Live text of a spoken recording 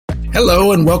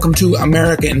Hello and welcome to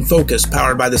America in Focus,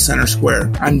 powered by the Center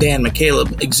Square. I'm Dan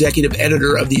McCaleb, executive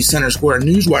editor of the Center Square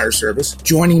Newswire service.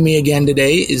 Joining me again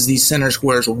today is the Center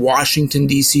Square's Washington,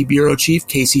 D.C. bureau chief,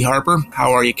 Casey Harper.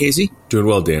 How are you, Casey? Doing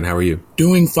well, Dan. How are you?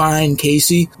 Doing fine,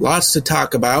 Casey. Lots to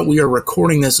talk about. We are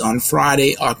recording this on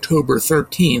Friday, October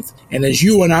 13th. And as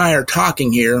you and I are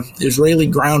talking here, Israeli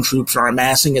ground troops are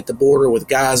amassing at the border with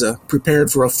Gaza, prepared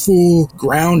for a full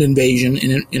ground invasion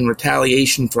in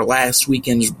retaliation for last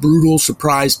weekend's brutal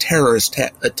surprise terrorist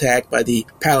attack by the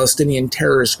Palestinian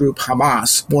terrorist group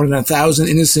Hamas. More than 1,000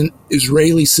 innocent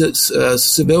Israeli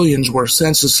civilians were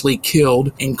senselessly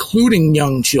killed, including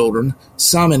young children,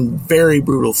 some in very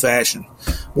brutal fashion.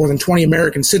 More than 20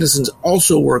 American citizens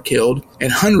also were killed,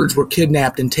 and hundreds were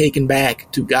kidnapped and taken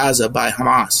back to Gaza by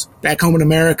Hamas. Back home in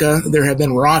America, there have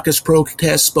been raucous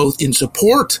protests both in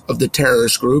support of the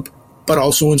terrorist group, but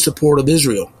also in support of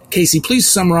Israel. Casey, please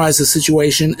summarize the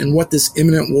situation and what this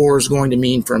imminent war is going to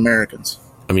mean for Americans.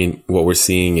 I mean, what we're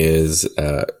seeing is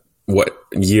what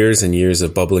years and years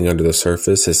of bubbling under the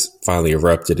surface has finally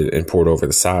erupted and poured over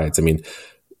the sides. I mean,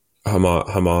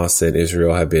 Hamas and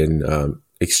Israel have been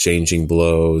exchanging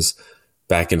blows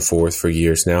back and forth for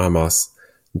years now. Hamas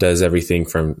does everything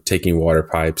from taking water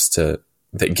pipes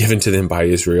given to them by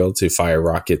Israel to fire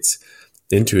rockets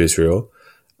into Israel,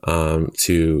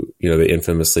 to, they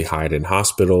infamously hide in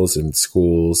hospitals and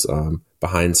schools,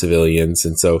 behind civilians.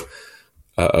 And so,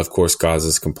 of course,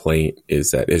 Gaza's complaint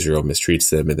is that Israel mistreats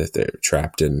them and that they're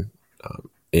trapped in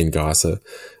Gaza.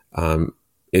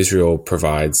 Israel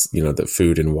provides, the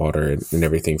food and water and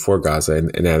everything for Gaza,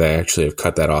 and now they actually have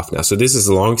cut that off now. So this is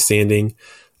a long-standing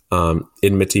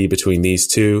enmity between these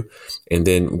two, and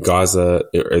then Gaza,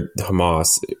 or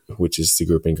Hamas, which is the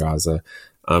group in Gaza,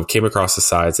 came across the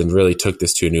sides and really took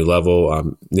this to a new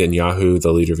level. Netanyahu,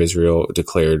 the leader of Israel,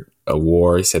 declared a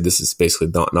war. He said, this is basically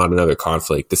not another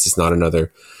conflict. This is not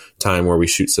another time where we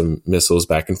shoot some missiles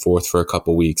back and forth for a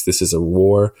couple weeks. This is a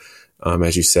war.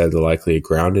 As you said, likely a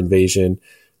ground invasion.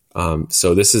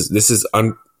 So this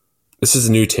is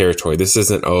new territory. This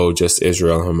isn't, just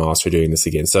Israel and Hamas are doing this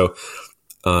again. So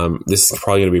this is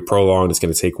probably going to be prolonged. It's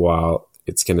going to take a while.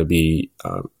 It's going to be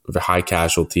a high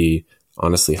casualty,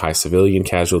 honestly, high civilian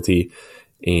casualty.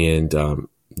 And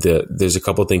there's a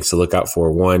couple of things to look out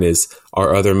for. One is,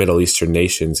 are other Middle Eastern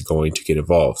nations going to get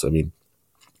involved? I mean,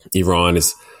 Iran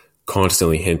is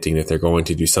constantly hinting that they're going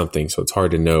to do something, so it's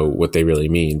hard to know what they really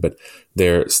mean, but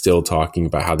they're still talking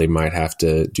about how they might have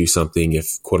to do something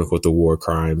if, quote unquote, the war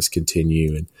crimes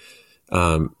continue.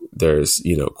 And there's,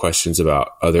 questions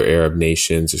about other Arab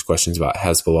nations. There's questions about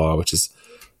Hezbollah, which is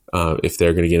if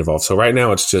they're going to get involved. So right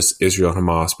now it's just Israel and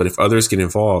Hamas, but if others get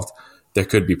involved, there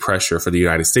could be pressure for the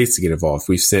United States to get involved.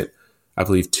 We've sent, I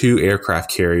believe, 2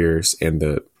 aircraft carriers and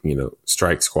the,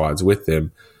 strike squads with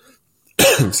them.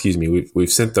 Excuse me,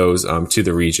 we've sent those to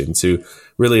the region to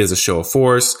really, as a show of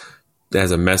force,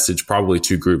 as a message probably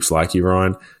to groups like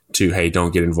Iran to, hey,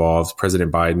 don't get involved.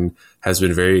 President Biden has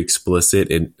been very explicit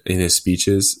in his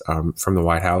speeches from the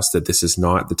White House that this is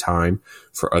not the time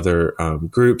for other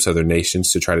groups, other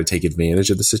nations to try to take advantage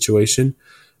of the situation.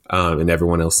 And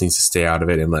everyone else needs to stay out of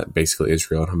it and let basically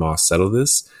Israel and Hamas settle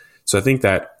this. So I think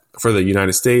that for the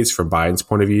United States, from Biden's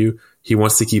point of view, he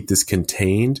wants to keep this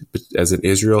contained as an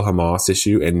Israel-Hamas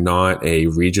issue and not a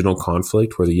regional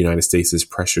conflict where the United States is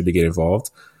pressured to get involved.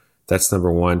 That's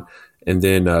number one. And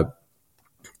then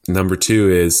number two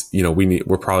is,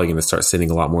 we're probably going to start sending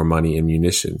a lot more money and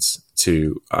munitions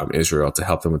to Israel to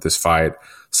help them with this fight,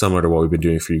 similar to what we've been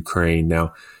doing for Ukraine.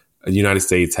 Now, the United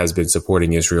States has been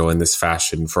supporting Israel in this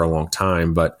fashion for a long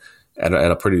time, but at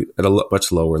a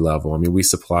much lower level. I mean, we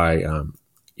supply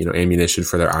ammunition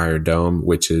for their Iron Dome,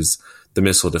 which is the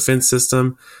missile defense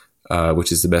system,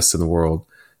 which is the best in the world.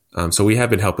 So we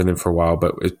have been helping them for a while,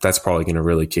 but that's probably going to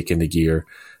really kick into gear.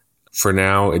 For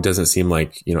now, it doesn't seem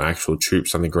like, actual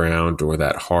troops on the ground or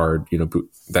that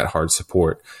hard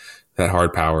support, that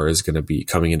hard power is going to be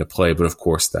coming into play. But of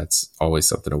course, that's always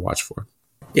something to watch for.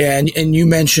 Yeah. And you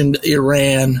mentioned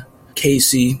Iran,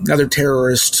 Casey, another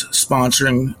terrorist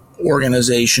sponsoring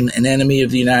organization, an enemy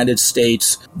of the United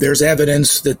States. There's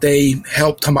evidence that they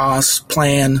helped Hamas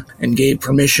plan and gave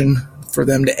permission for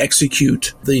them to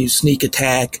execute the sneak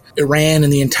attack. Iran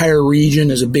and the entire region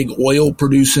is a big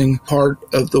oil-producing part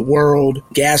of the world.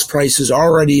 Gas prices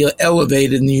already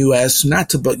elevated in the U.S., not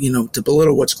to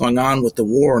belittle what's going on with the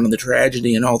war and the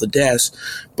tragedy and all the deaths.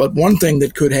 But one thing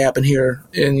that could happen here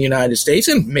in the United States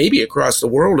and maybe across the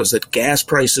world is that gas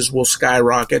prices will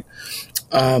skyrocket.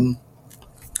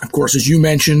 Of course, as you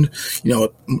mentioned,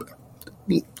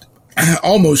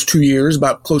 almost 2 years,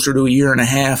 about closer to a year and a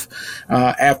half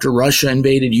after Russia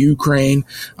invaded Ukraine.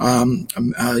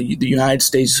 The United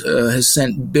States has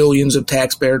sent billions of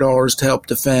taxpayer dollars to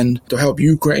help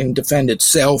Ukraine defend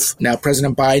itself. Now,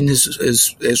 President Biden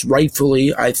is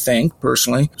rightfully, I think,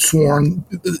 personally, sworn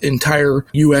entire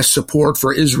U.S. support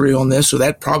for Israel in this, so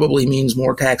that probably means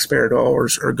more taxpayer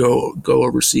dollars go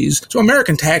overseas. So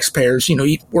American taxpayers,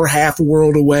 we're half a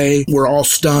world away. We're all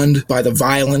stunned by the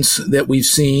violence that we've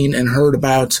seen and heard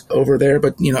about over there.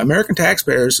 But, American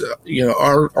taxpayers,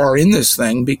 are in this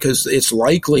thing because it's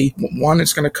likely, one,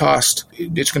 it's going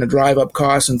to drive up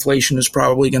costs. Inflation is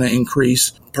probably going to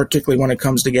increase, particularly when it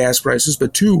comes to gas prices.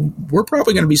 But two, we're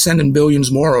probably going to be sending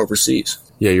billions more overseas.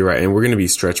 Yeah, you're right. And we're going to be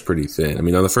stretched pretty thin. I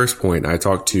mean, on the first point, I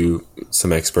talked to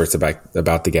some experts about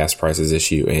the gas prices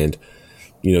issue, and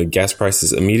gas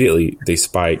prices immediately, they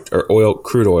spiked, or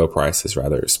crude oil prices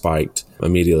rather, spiked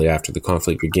immediately after the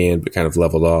conflict began, but kind of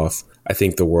leveled off. I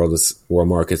think the world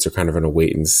markets are kind of in a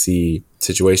wait and see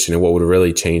situation. And what would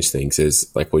really change things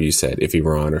is, like what you said, if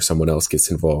Iran or someone else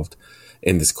gets involved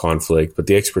in this conflict. But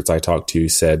the experts I talked to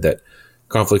said that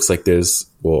conflicts like this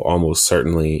will almost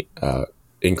certainly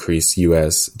increase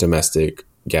U.S. domestic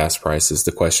gas prices.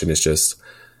 The question is just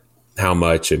how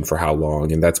much and for how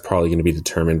long. And that's probably going to be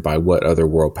determined by what other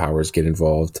world powers get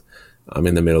involved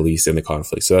in the Middle East in the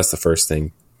conflict. So that's the first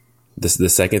thing. The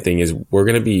second thing is we're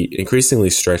going to be increasingly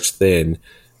stretched thin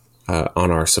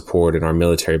on our support and our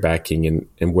military backing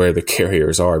and where the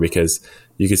carriers are, because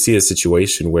you could see a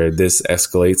situation where this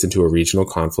escalates into a regional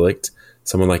conflict.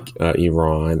 Someone like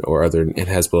Iran or and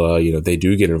Hezbollah, they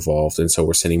do get involved. And so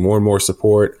we're sending more and more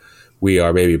support. We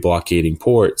are maybe blockading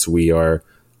ports. We are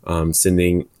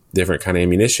sending different kind of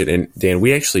ammunition. And Dan,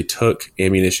 we actually took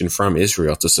ammunition from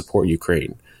Israel to support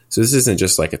Ukraine. So this isn't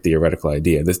just like a theoretical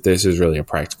idea. This is really a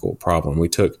practical problem. We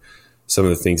took some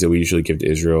of the things that we usually give to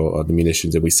Israel, the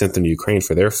munitions, and we sent them to Ukraine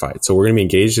for their fight. So we're going to be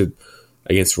engaged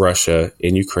against Russia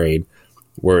in Ukraine.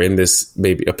 We're in this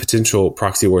maybe a potential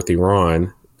proxy war with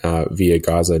Iran via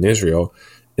Gaza and Israel.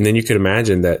 And then you could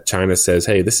imagine that China says,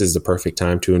 hey, this is the perfect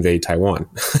time to invade Taiwan.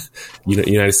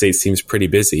 United States seems pretty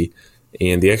busy.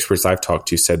 And the experts I've talked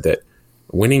to said that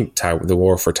winning the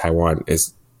war for Taiwan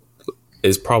is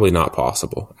probably not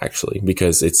possible, actually,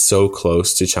 because it's so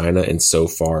close to China and so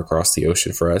far across the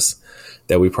ocean for us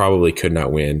that we probably could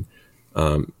not win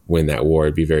that war.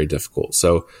 It'd be very difficult.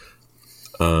 So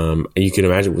and you can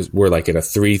imagine we're like in a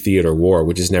 3-theater war,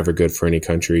 which is never good for any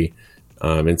country.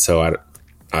 And so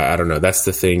I don't know. That's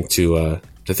the thing to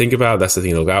think about. That's the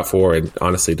thing to look out for. And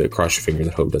honestly, to cross your fingers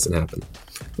and hope doesn't happen.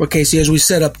 Well, Casey, as we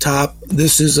said up top,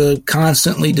 this is a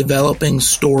constantly developing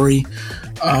story.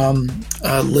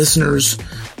 Listeners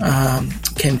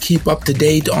can keep up to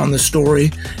date on the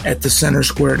story at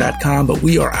thecentersquare.com, but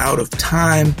we are out of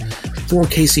time. For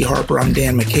Casey Harper, I'm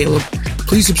Dan McCaleb.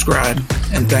 Please subscribe,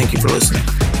 and thank you for listening.